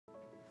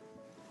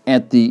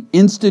At the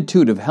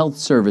Institute of Health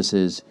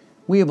Services,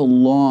 we have a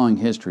long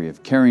history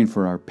of caring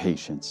for our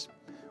patients.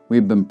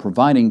 We've been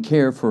providing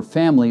care for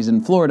families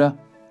in Florida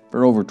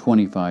for over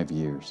 25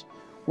 years.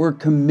 We're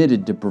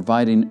committed to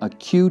providing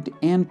acute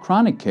and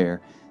chronic care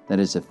that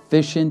is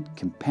efficient,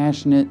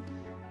 compassionate,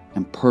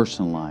 and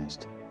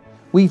personalized.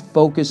 We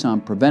focus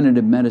on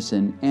preventative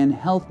medicine and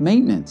health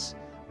maintenance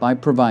by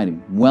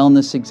providing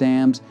wellness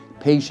exams,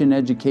 patient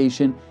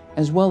education,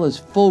 as well as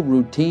full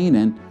routine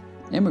and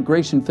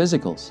immigration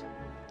physicals.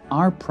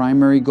 Our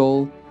primary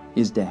goal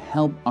is to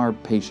help our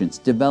patients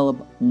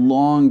develop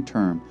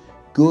long-term,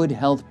 good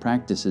health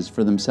practices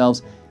for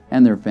themselves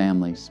and their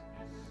families.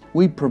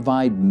 We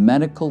provide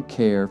medical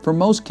care for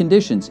most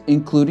conditions,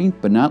 including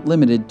but not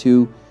limited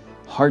to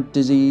heart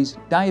disease,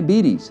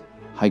 diabetes,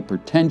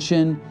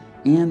 hypertension,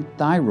 and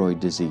thyroid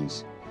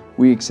disease.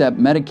 We accept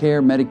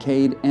Medicare,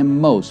 Medicaid,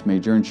 and most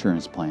major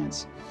insurance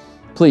plans.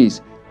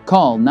 Please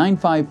call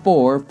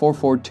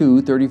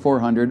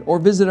 954-442-3400 or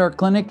visit our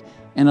clinic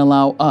and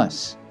allow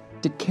us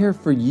to care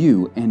for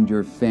you and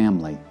your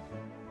family.